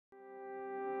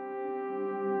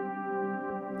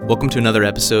Welcome to another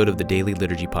episode of the Daily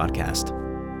Liturgy Podcast.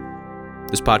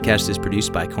 This podcast is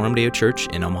produced by Coram Deo Church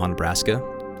in Omaha, Nebraska,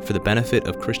 for the benefit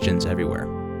of Christians everywhere.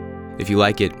 If you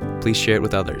like it, please share it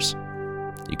with others.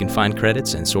 You can find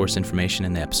credits and source information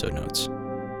in the episode notes.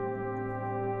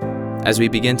 As we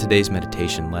begin today's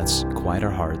meditation, let's quiet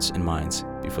our hearts and minds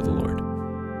before the Lord.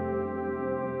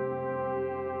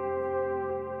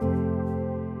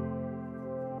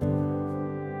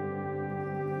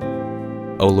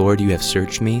 O Lord, you have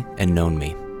searched me and known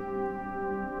me.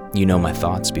 You know my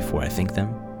thoughts before I think them.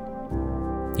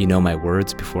 You know my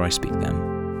words before I speak them.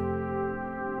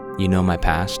 You know my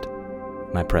past,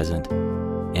 my present,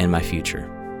 and my future.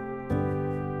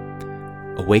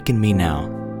 Awaken me now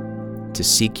to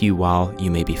seek you while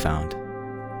you may be found,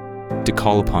 to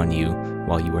call upon you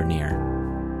while you are near,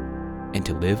 and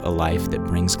to live a life that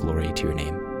brings glory to your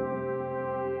name.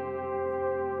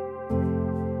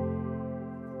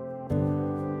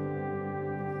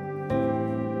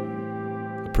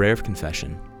 Prayer of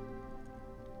Confession.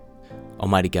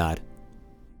 Almighty God,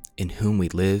 in whom we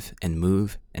live and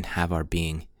move and have our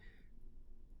being,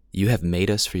 you have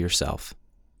made us for yourself,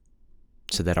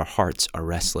 so that our hearts are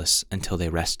restless until they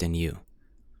rest in you.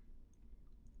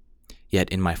 Yet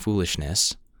in my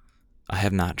foolishness, I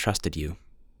have not trusted you,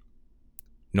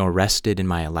 nor rested in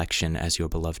my election as your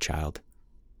beloved child.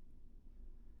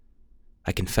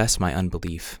 I confess my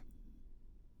unbelief.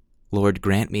 Lord,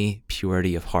 grant me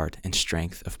purity of heart and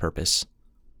strength of purpose.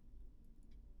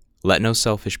 Let no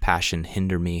selfish passion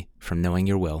hinder me from knowing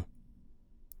your will,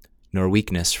 nor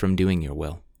weakness from doing your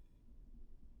will.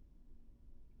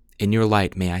 In your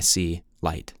light may I see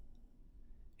light,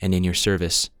 and in your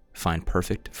service find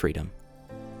perfect freedom.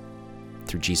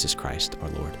 Through Jesus Christ our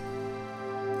Lord.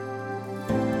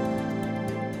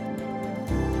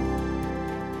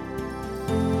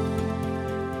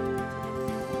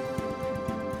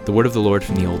 The word of the Lord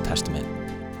from the Old Testament,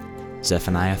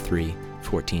 Zephaniah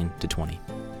 3:14-20.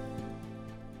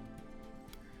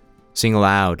 Sing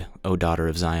aloud, O daughter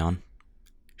of Zion.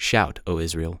 Shout, O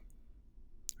Israel.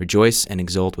 Rejoice and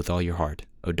exult with all your heart,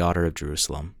 O daughter of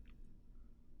Jerusalem.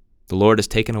 The Lord has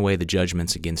taken away the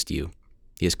judgments against you.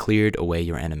 He has cleared away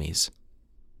your enemies.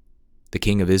 The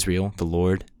King of Israel, the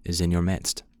Lord, is in your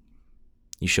midst.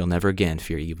 You shall never again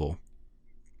fear evil.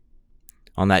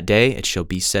 On that day it shall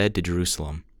be said to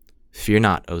Jerusalem, Fear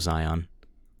not, O Zion.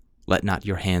 Let not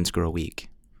your hands grow weak.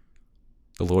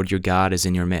 The Lord your God is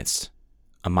in your midst,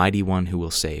 a mighty one who will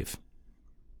save.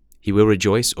 He will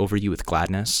rejoice over you with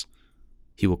gladness.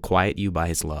 He will quiet you by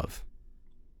his love.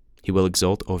 He will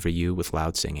exult over you with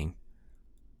loud singing.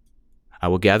 I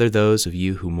will gather those of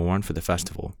you who mourn for the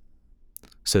festival,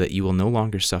 so that you will no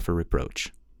longer suffer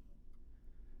reproach.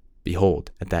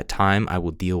 Behold, at that time I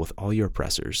will deal with all your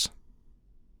oppressors,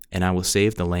 and I will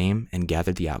save the lame and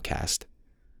gather the outcast,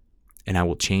 and I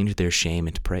will change their shame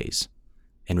into praise,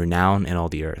 and renown in all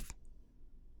the earth.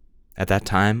 At that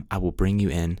time I will bring you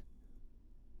in,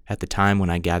 at the time when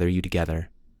I gather you together,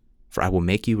 for I will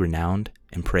make you renowned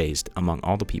and praised among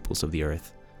all the peoples of the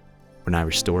earth, when I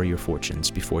restore your fortunes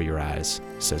before your eyes,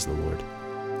 says the Lord.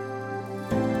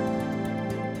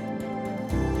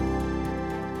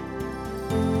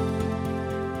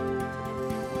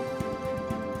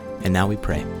 And now we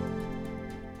pray.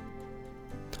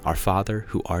 Our Father,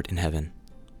 who art in heaven,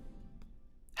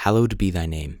 hallowed be thy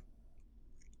name.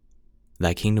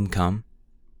 Thy kingdom come,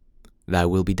 thy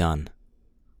will be done,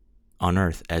 on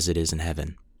earth as it is in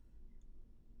heaven.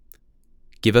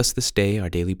 Give us this day our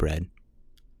daily bread,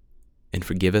 and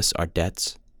forgive us our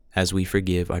debts as we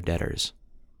forgive our debtors.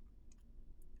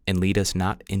 And lead us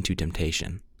not into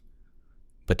temptation,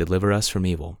 but deliver us from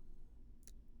evil.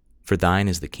 For thine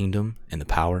is the kingdom and the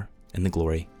power and the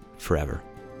glory forever.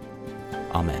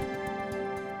 Amen.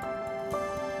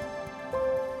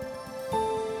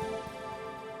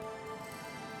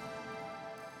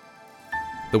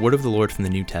 The word of the Lord from the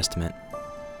New Testament,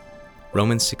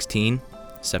 Romans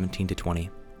 16:17-20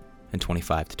 and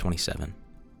 25-27.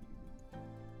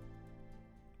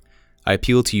 I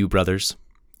appeal to you, brothers,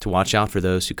 to watch out for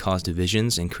those who cause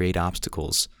divisions and create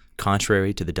obstacles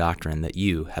contrary to the doctrine that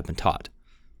you have been taught.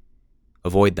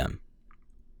 Avoid them.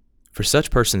 For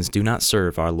such persons do not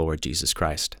serve our Lord Jesus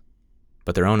Christ,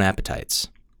 but their own appetites,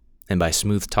 and by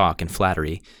smooth talk and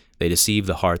flattery they deceive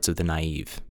the hearts of the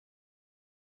naive.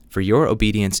 For your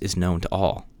obedience is known to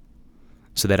all,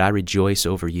 so that I rejoice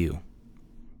over you.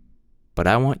 But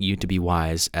I want you to be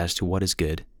wise as to what is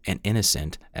good and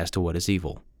innocent as to what is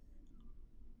evil.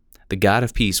 The God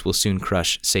of peace will soon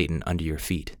crush Satan under your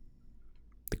feet.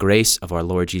 The grace of our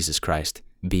Lord Jesus Christ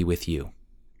be with you.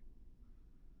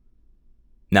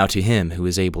 Now to him who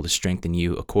is able to strengthen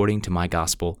you according to my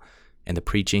gospel and the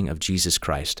preaching of Jesus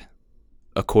Christ,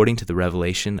 according to the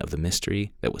revelation of the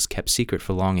mystery that was kept secret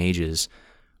for long ages,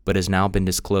 but has now been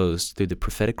disclosed through the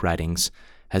prophetic writings,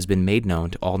 has been made known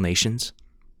to all nations,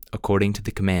 according to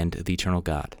the command of the eternal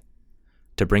God,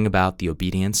 to bring about the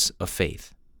obedience of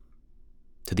faith.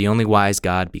 To the only wise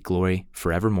God be glory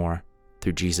forevermore,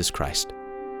 through Jesus Christ.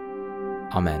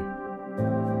 Amen.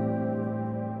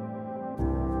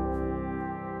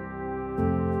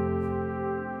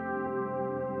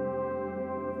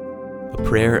 A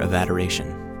prayer of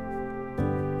adoration.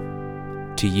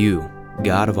 To you,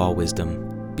 God of all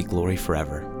wisdom, be glory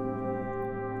forever.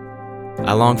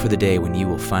 I long for the day when you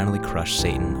will finally crush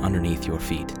Satan underneath your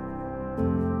feet.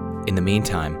 In the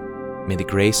meantime, may the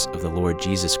grace of the Lord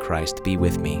Jesus Christ be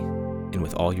with me and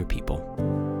with all your people.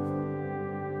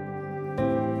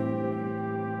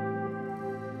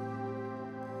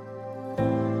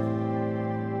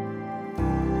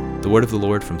 The word of the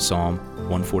Lord from Psalm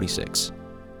 146.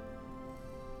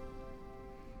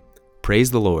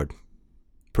 Praise the Lord.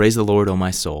 Praise the Lord, O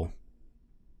my soul.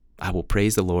 I will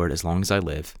praise the Lord as long as I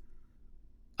live.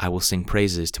 I will sing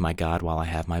praises to my God while I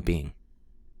have my being.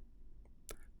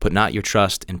 Put not your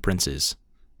trust in princes,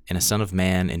 in a son of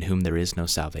man in whom there is no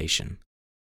salvation.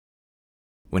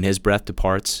 When his breath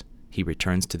departs, he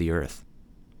returns to the earth.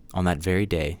 On that very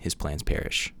day his plans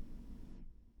perish.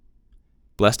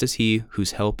 Blessed is he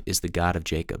whose help is the God of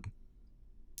Jacob,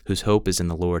 whose hope is in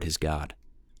the Lord his God,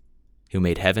 who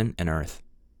made heaven and earth,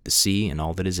 the sea and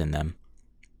all that is in them,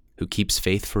 who keeps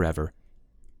faith forever,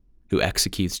 who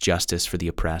executes justice for the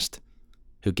oppressed,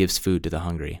 who gives food to the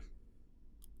hungry.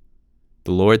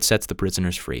 The Lord sets the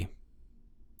prisoners free.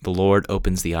 The Lord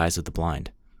opens the eyes of the blind.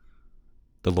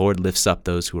 The Lord lifts up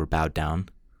those who are bowed down.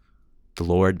 The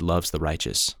Lord loves the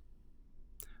righteous.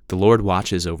 The Lord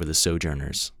watches over the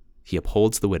sojourners. He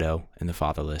upholds the widow and the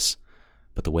fatherless,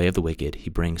 but the way of the wicked he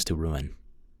brings to ruin.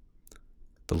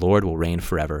 The Lord will reign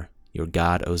forever, your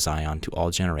God, O Zion, to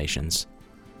all generations.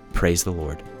 Praise the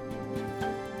Lord.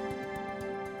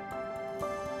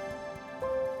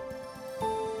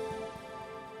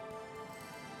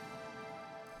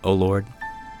 O Lord,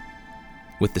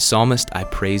 with the psalmist I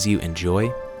praise you in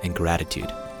joy and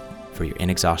gratitude for your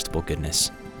inexhaustible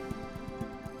goodness.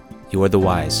 You are the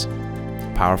wise,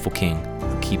 powerful King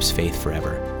who keeps faith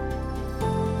forever,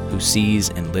 who sees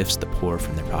and lifts the poor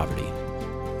from their poverty,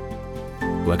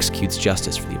 who executes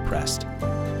justice for the oppressed.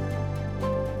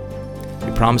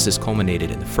 Your promises culminated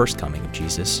in the first coming of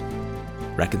Jesus,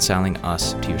 reconciling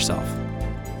us to yourself.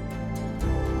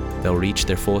 They'll reach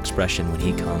their full expression when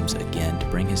he comes again to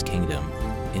bring his kingdom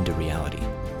into reality.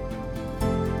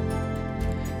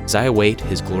 As I await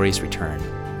his glorious return,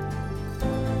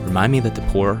 remind me that the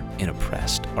poor and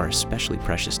oppressed are especially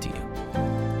precious to you.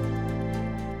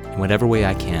 In whatever way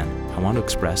I can, I want to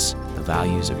express the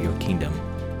values of your kingdom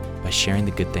by sharing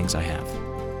the good things I have.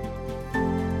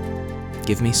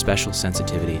 Give me special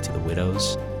sensitivity to the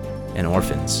widows and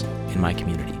orphans in my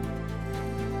community,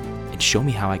 and show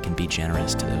me how I can be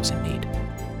generous to those in need.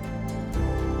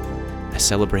 I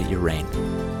celebrate your reign,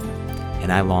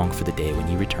 and I long for the day when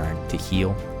you return to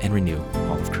heal and renew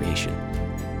all of creation.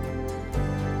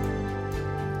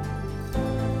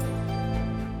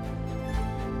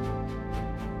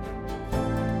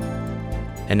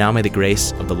 And now may the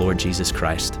grace of the Lord Jesus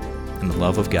Christ, and the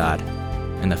love of God,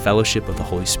 and the fellowship of the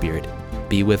Holy Spirit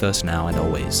be with us now and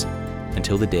always,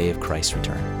 until the day of Christ's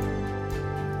return.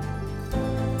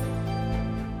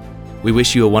 We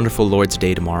wish you a wonderful Lord's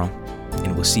Day tomorrow,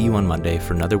 and we'll see you on Monday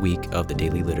for another week of the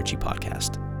Daily Liturgy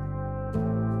Podcast.